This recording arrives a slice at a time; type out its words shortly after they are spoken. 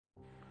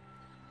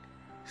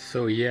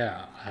So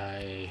yeah,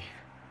 I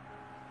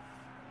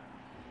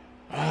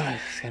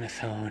it's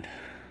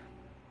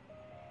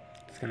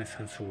gonna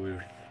sound so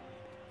weird.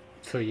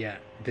 So yeah,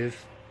 this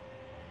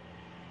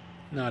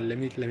no, let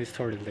me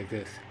start it like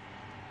this.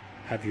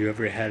 Have you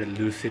ever had a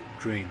lucid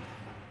dream?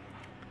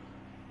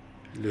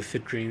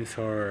 Lucid dreams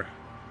are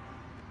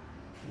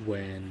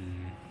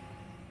when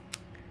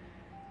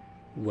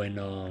when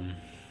um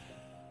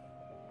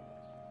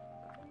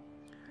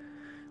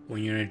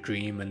when you're in a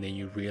dream and then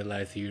you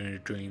realize that you're in a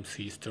dream,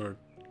 so you start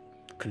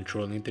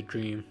controlling the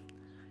dream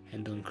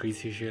and doing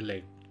crazy shit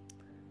like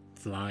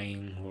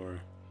flying or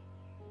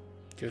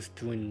just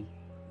doing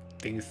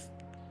things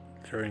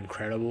that are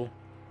incredible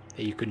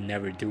that you could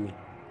never do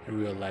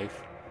in real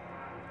life.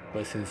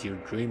 But since you're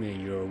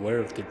dreaming, you're aware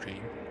of the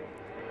dream,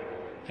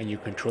 and you're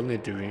controlling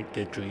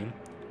the dream,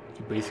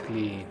 you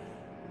basically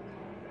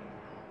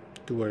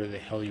do whatever the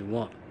hell you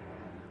want.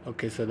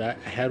 Okay, so that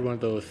I had one of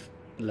those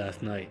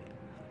last night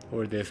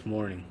or this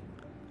morning.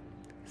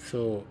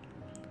 So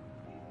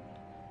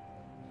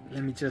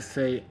let me just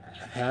say,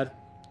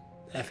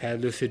 I've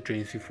had lucid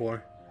dreams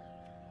before,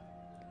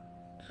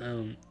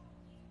 um,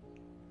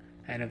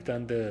 and I've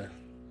done the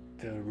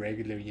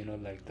regular,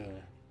 like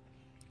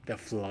the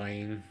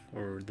flying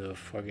or the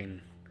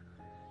fucking,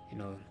 you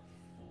know,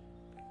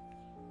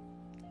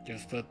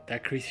 just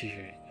that crazy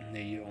shit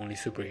that you only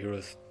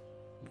superheroes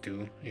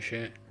do and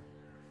shit.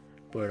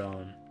 But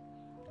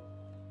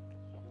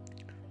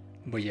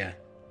but yeah.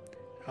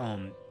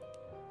 Um,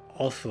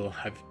 Also,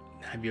 have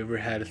you ever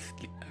had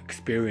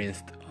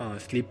experienced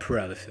sleep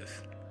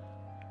paralysis?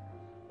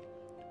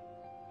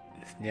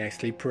 Yeah,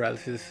 sleep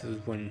paralysis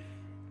is when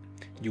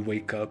you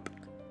wake up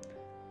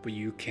but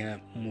you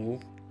can't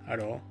move at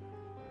all,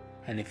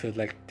 and it feels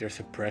like there's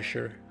a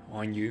pressure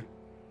on you,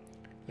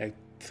 like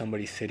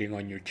somebody's sitting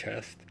on your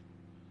chest,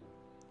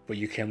 but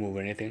you can't move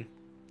anything.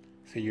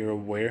 So you're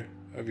aware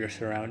of your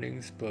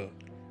surroundings, but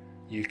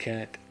you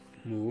can't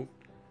move.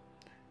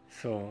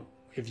 So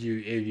if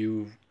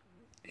you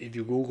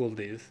Google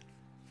this,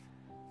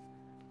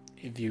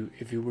 if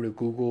you were to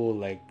Google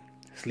like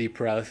sleep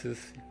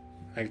paralysis,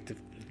 like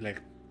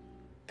like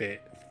the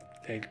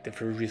the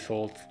first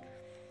results,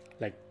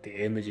 like the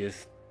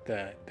images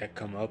that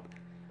come up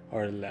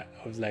are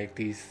of like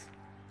these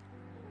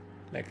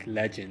like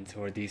legends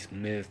or these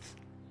myths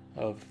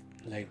of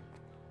like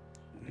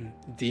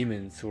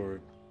demons or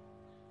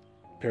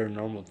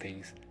paranormal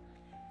things,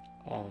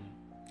 um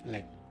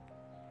like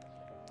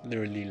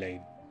literally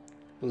like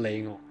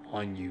laying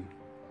on you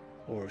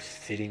or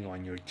sitting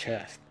on your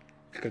chest,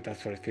 because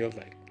that's what it feels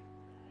like.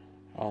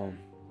 um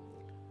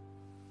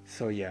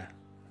so yeah,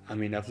 I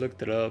mean, I've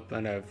looked it up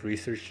and I've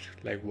researched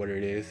like what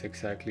it is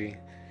exactly,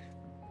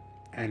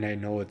 and I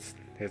know it's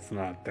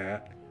not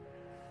that.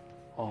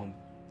 Um,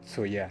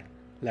 so yeah,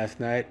 last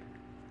night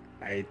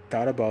I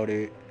thought about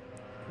it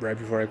right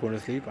before I go to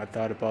sleep. I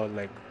thought about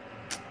like,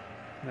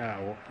 nah,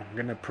 I'm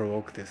gonna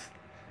provoke this.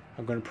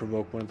 I'm gonna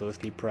provoke one of those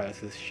sleep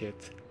paralysis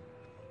shits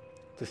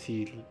to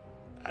see.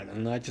 I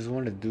don't know. I just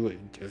want to do it,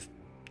 just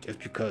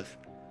because.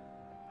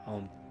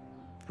 Um,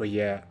 but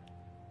yeah,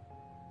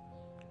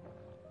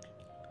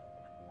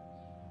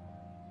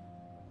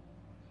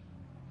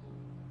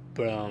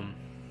 but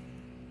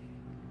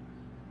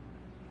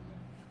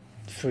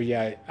so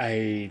yeah,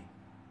 I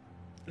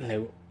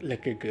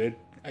like a good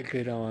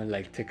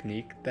like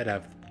technique that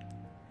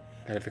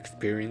I've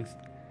experienced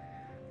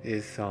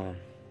is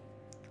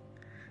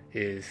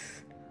is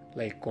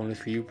like going to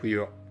sleep with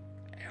your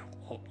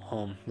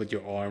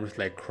arms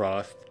like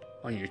crossed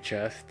on your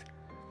chest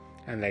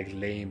and like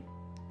laying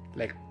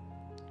like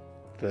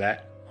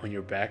flat on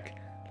your back,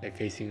 like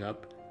facing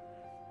up.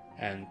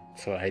 And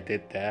so I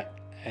did that,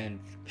 and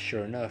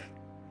sure enough,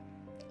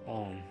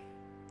 um,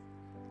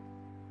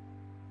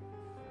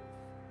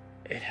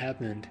 it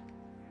happened.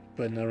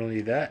 But not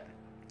only that,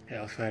 I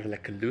also had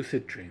like a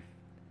lucid dream,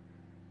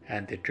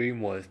 and the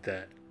dream was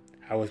that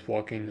I was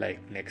walking like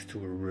next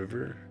to a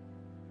river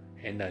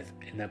in a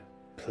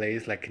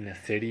place like in a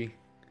city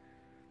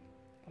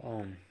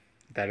um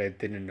that I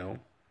didn't know.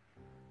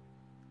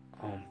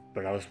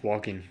 But I was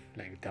walking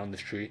like down the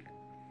street,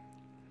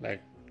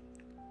 like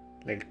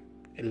like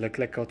it looked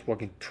like I was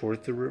walking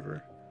towards the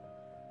river.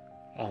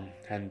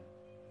 And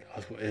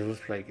it was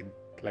like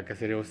I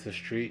said, it was the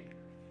street,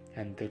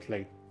 and there's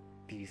like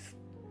these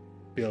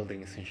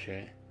buildings and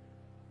shit.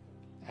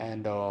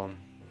 And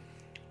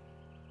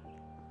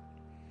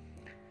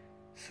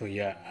so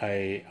yeah,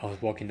 I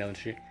was walking down the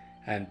street,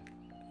 and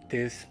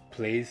this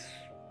place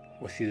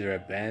was either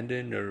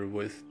abandoned or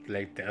was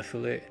like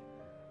desolate.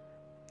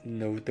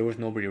 No, there was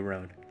nobody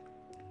around,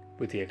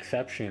 with the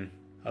exception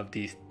of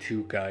these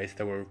two guys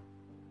that were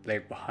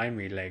like behind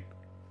me, like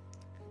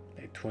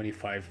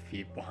 25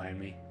 feet behind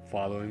me,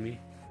 following me.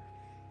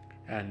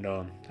 And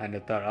I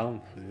thought,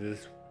 oh,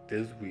 this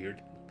is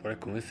weird. What a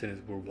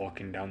coincidence! We're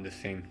walking down the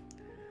same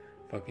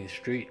fucking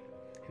street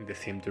in the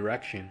same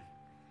direction,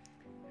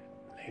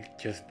 like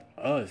just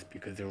us,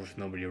 because there was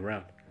nobody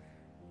around.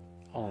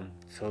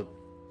 So,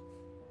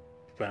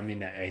 but I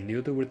mean, I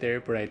knew they were there,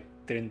 but I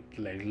didn't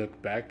like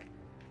look back.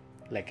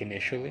 like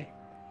initially,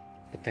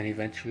 but then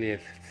eventually,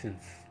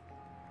 since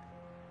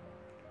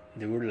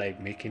they were like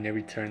making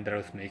every turn that I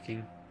was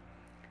making,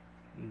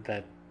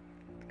 that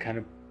kind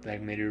of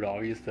like made it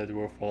obvious that they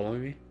were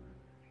following me.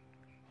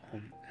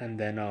 And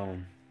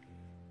then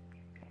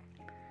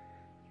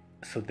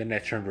so then I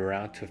turned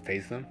around to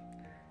face them.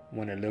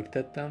 When I looked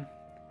at them,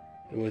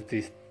 it was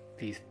these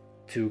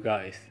two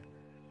guys.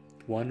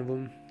 One of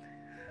them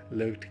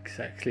looked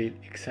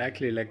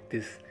exactly like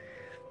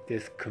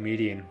this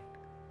comedian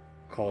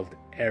called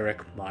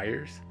Eric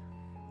Myers,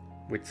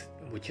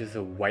 which is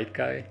a white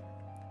guy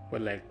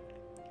with like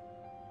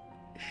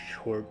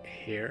short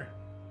hair,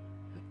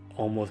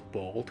 almost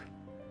bald.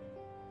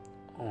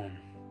 Um,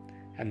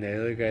 and the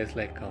other guy's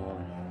like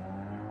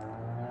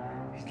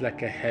he's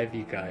like a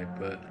heavy guy,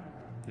 but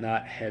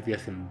not heavy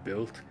as in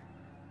built,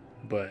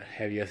 but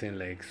heavy as in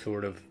like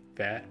sort of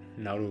fat,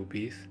 not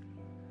obese.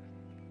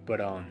 But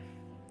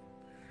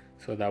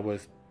so that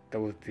was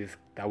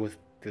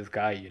this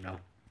guy, you know.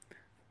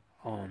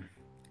 Um,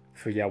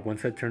 so yeah,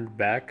 once I turned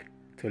back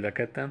to look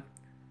at them,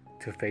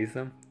 to face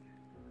them,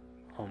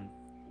 um,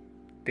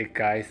 the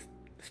guys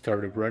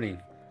started running,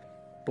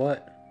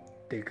 but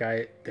the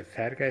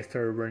fat guy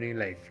started running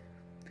like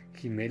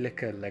he made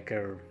like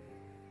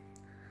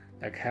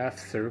half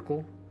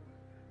circle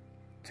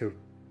to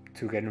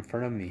get in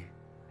front of me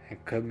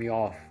and cut me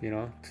off,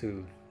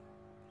 to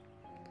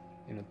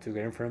get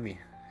in front of me,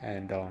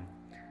 and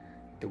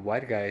the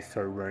white guy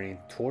started running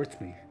towards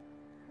me,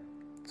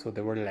 so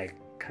they were like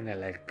kind of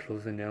like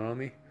closing in on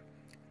me,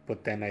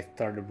 but then I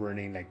started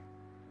running like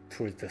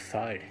towards the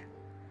side,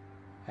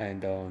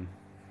 and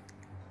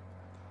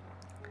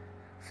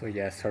so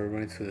yeah, I started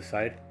running to the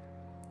side,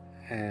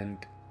 and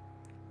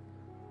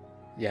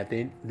yeah,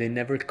 they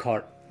never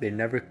caught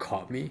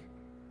me,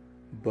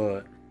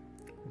 but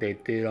they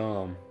did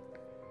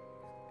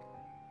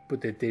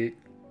but they did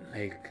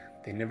like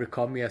they never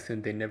caught me, as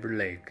in they never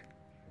like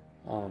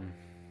um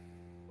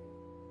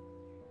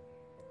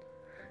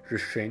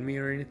restrained me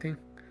or anything,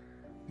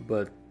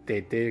 but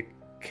they did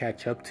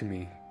catch up to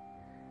me,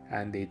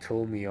 and they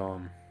told me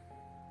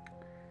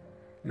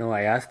no,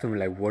 I asked them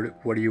like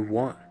what do you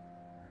want,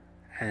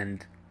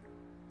 and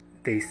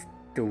they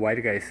the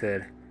white guy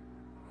said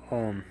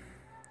um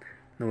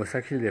no, it's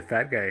actually the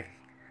fat guy,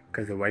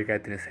 because the white guy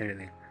didn't say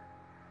anything.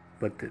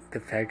 But the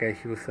fat guy,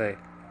 he was like,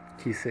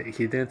 he said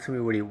he didn't tell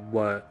me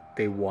what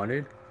they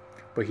wanted,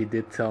 but he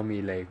did tell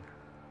me like,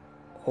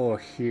 oh,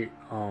 here,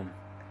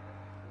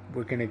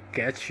 we're gonna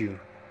get you,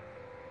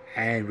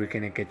 and we're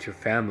gonna get your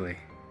family.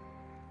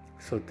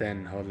 So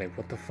then I was like,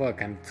 what the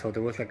fuck? And so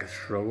there was like a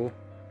struggle,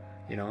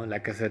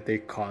 Like I said, they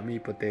caught me,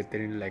 but they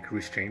didn't like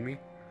restrain me.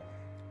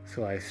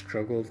 So I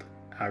struggled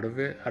out of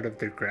it, out of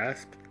their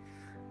grasp,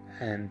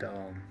 and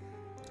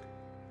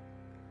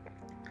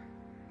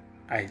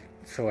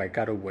I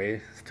got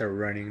away, started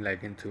running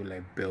like into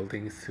like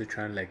buildings to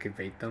try and like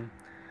evade them,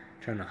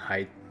 trying to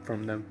hide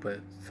from them, but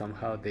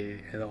somehow they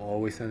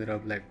always ended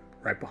up like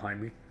right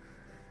behind me.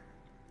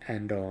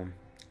 And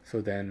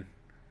so then,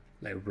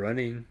 like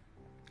running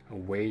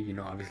away,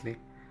 obviously,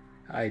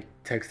 I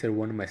texted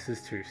one of my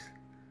sisters,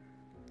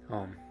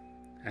 um,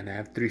 and I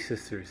have three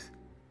sisters,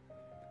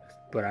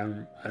 but I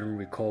don't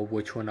recall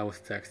which one I was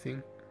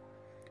texting,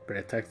 but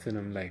I texted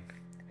them like,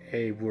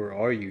 "Hey, where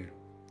are you?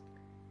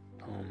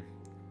 Um,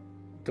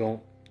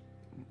 don't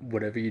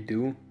whatever you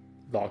do,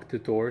 lock the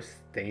doors,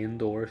 stay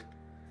indoors,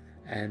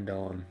 and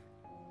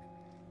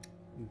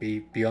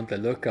be on the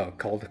lookout.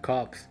 Call the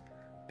cops,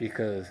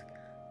 because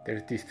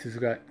there's these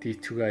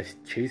two guys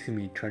chasing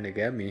me, trying to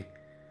get me,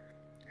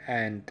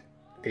 and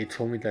they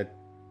told me that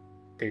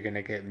they're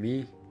gonna get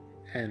me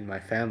and my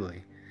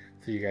family.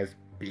 So you guys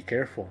be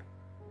careful."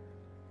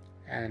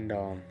 And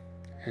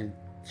and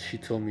she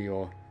told me,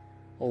 "Oh,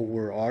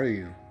 where are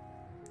you?"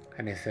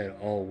 And I said,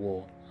 "Oh,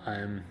 well,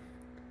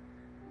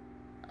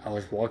 I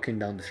was walking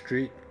down the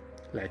street,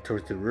 like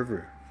towards the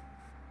river,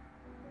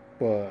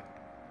 but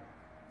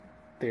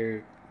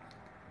there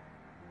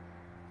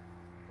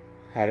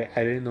I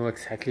didn't know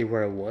exactly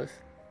where I was,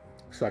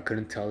 so I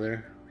couldn't tell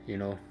her,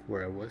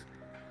 where I was.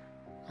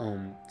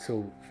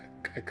 So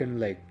I couldn't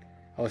like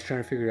I was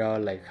trying to figure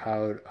out like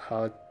how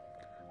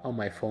on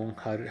my phone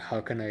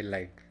how can I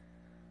like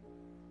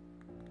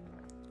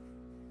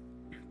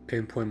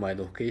pinpoint my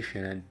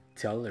location and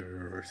tell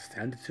her or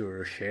send it to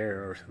her or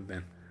share or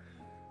something.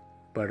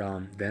 But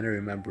then I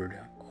remembered,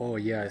 oh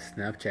yeah,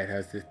 Snapchat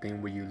has this thing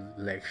where you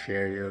like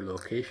share your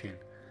location.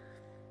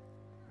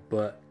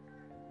 But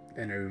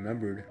then I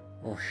remembered,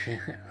 oh shit,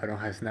 I don't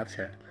have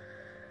Snapchat.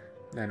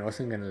 And I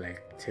wasn't gonna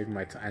like take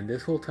my time. And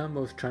this whole time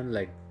I was trying to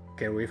like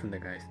get away from the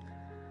guys.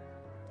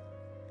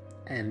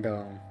 And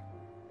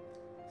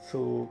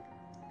so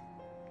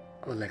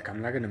I was like,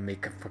 I'm not gonna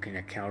make a fucking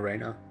account right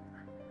now.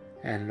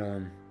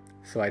 And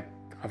so I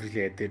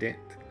did it.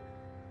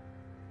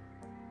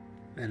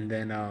 And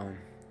then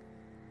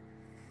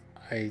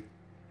I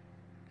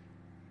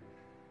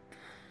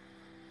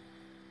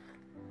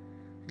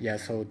yeah,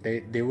 so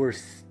they were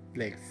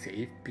like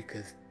safe,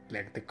 because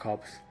like the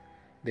cops,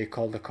 they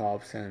called the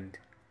cops, and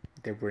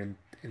they weren't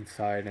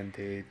inside and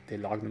they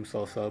locked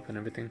themselves up and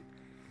everything.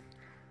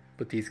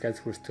 But these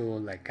guys were still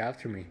like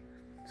after me.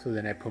 So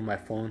then I put my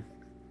phone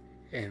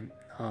in,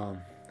 I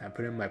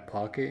put it in my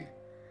pocket,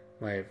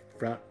 my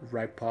front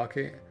right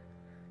pocket,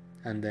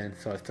 and then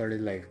so I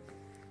started like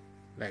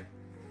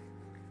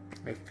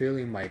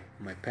feeling my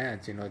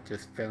pants,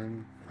 just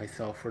feeling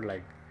myself for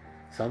like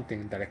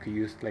something that I could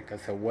use like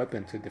as a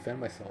weapon to defend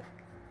myself.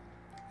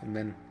 And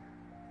then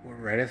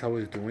right as I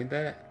was doing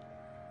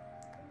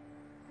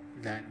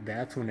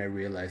that's when I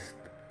realized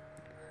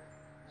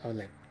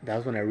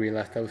that's when I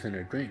realized I was in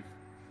a dream.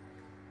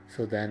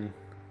 So then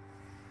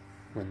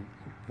when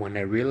when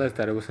I realized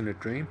that I was in a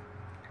dream,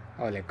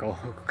 I was like, oh,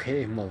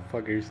 okay,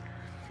 motherfuckers.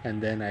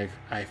 And then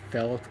I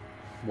felt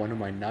one of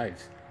my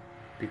knives,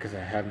 because I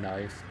have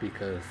knives,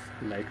 because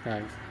I like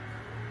knives,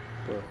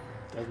 but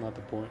that's not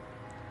the point.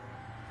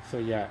 So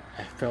yeah,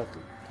 I felt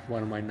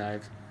one of my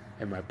knives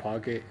in my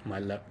pocket,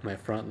 my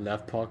front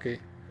left pocket.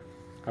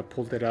 I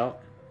pulled it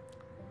out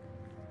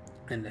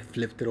and I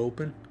flipped it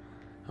open.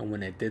 And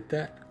when I did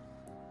that,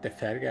 the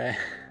fat guy,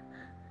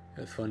 it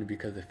was funny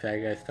because the fat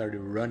guy started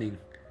running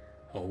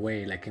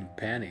away like in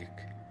panic,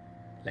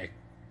 like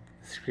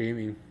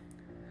screaming,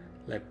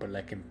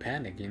 but in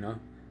panic,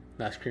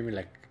 not screaming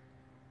like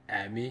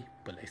at me,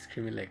 but like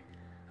screaming like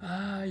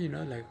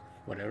like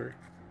whatever.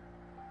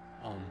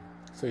 Um,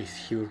 so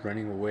he was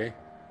running away,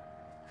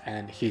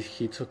 and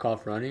he took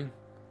off running,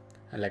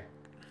 and like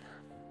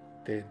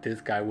this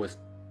guy was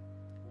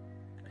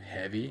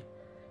heavy,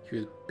 he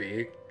was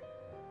big,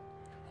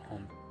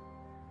 um,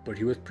 but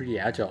he was pretty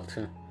agile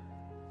too.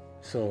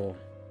 So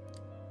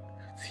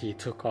he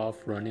took off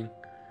running,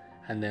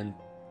 and then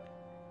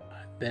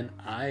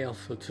I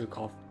also took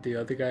off. The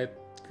other guy,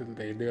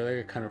 the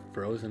other guy kind of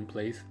froze in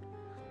place.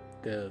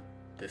 The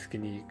the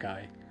skinny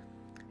guy,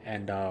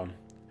 and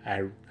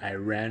I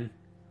ran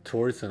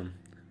towards him,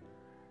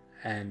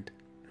 and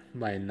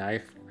my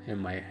knife in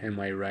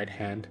my right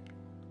hand,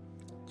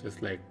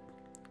 just like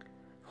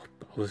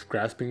I was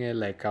grasping it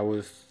like I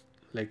was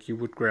like you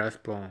would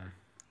grasp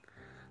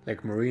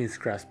like Marines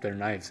grasp their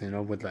knives,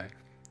 with like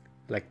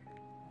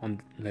on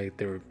like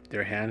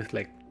their hands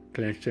like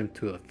clenched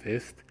into a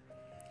fist,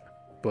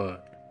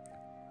 but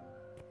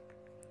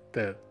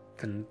the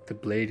the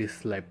blade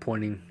is like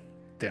pointing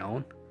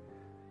down.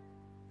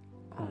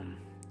 Um,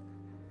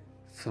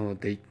 so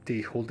they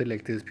hold it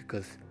like this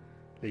because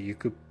like you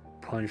could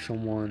punch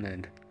someone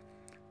and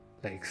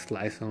like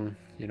slice them,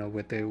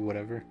 with it,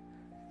 whatever.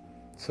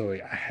 So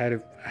I had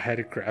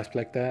it grasped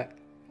like that,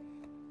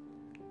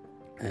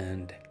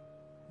 and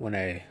when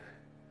I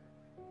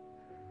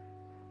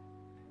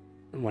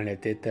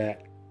did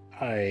that,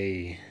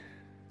 I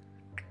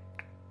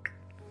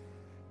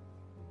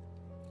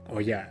oh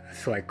yeah,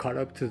 so I caught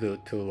up to the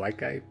white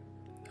guy,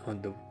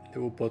 on they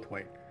were both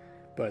white,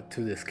 but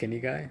to the skinny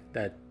guy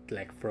that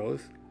like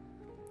froze,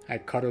 I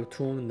caught up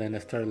to him, and then I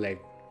started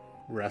like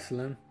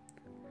wrestling,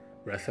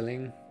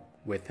 wrestling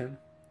with him,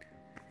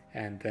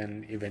 and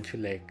then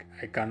eventually like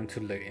I got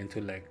into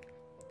like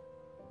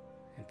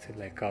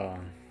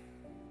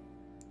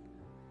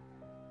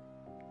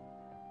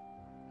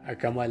I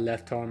got my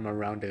left arm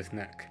around his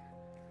neck,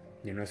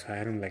 so I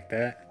had him like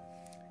that,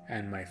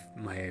 and my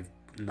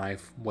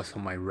knife was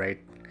on my right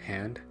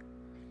hand,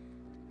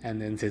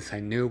 and then since I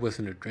knew it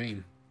wasn't a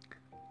dream,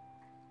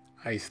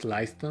 I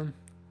sliced him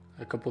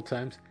a couple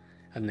times,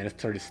 and then I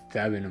started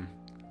stabbing him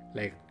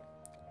like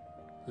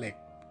like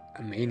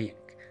a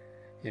maniac,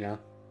 you know.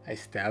 I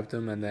stabbed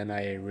him, and then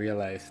I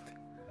realized,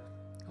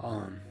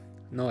 um,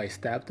 no, I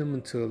stabbed him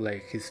until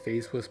like his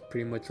face was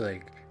pretty much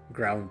like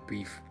ground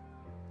beef,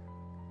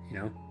 you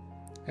know.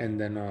 And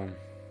then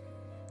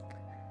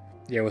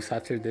yeah, it was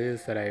after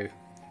this that I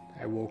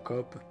woke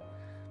up.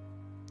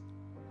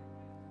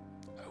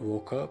 I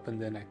woke up,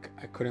 and then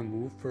I couldn't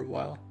move for a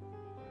while,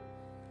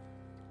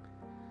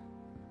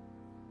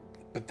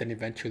 but then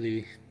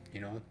eventually,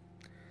 you know,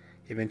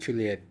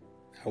 eventually I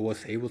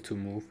was able to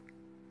move.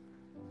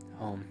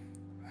 Um,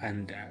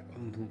 and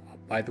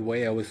by the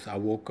way, I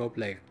woke up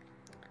like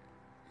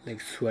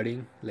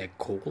sweating, like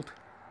cold,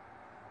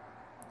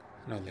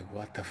 and I was like,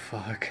 what the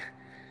fuck?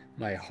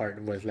 My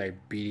heart was like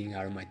beating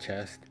out of my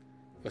chest,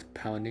 was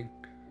pounding.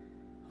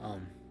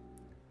 Um,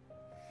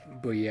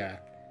 but yeah,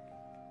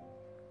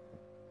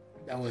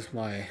 that was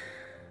my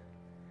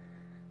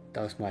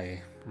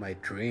my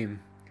dream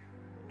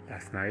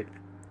last night.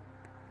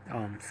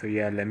 So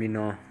yeah, let me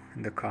know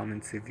in the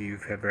comments if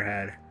you've ever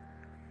had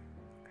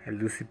a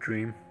lucid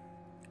dream.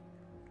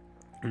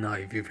 No,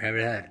 if you've ever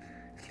had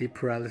sleep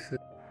paralysis,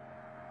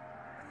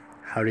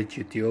 how did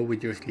you deal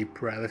with your sleep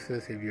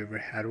paralysis? If you ever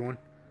had one,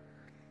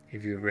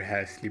 if you ever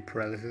had sleep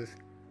paralysis,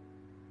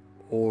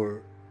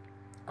 or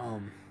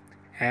um,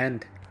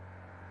 and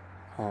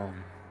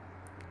um,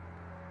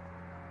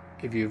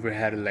 if you ever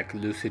had like a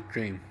lucid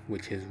dream,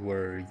 which is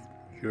where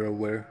you're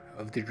aware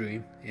of the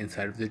dream,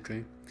 inside of the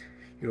dream,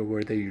 you're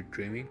aware that you're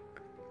dreaming,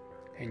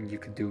 and you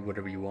can do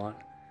whatever you want.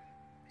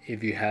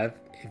 If you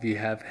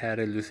have had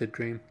a lucid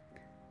dream,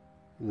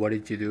 what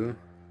did you do?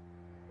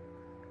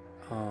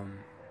 Um,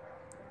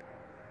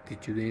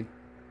 did you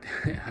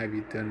have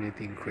you done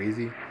anything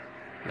crazy,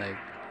 like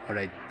what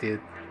I did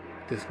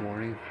this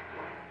morning,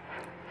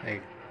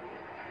 like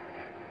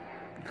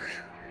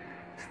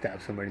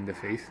stab somebody in the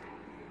face,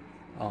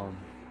 um,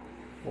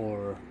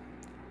 or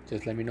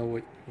just let me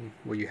know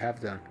what you have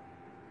done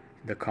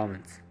in the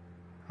comments.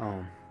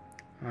 Um,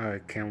 I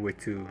can't wait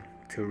to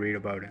read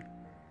about it.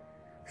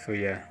 So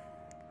yeah,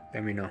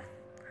 let me know.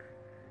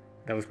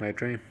 That was my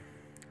dream,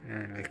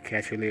 and I'll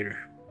catch you later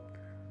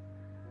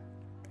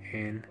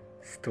in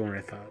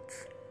Stoner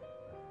Thoughts.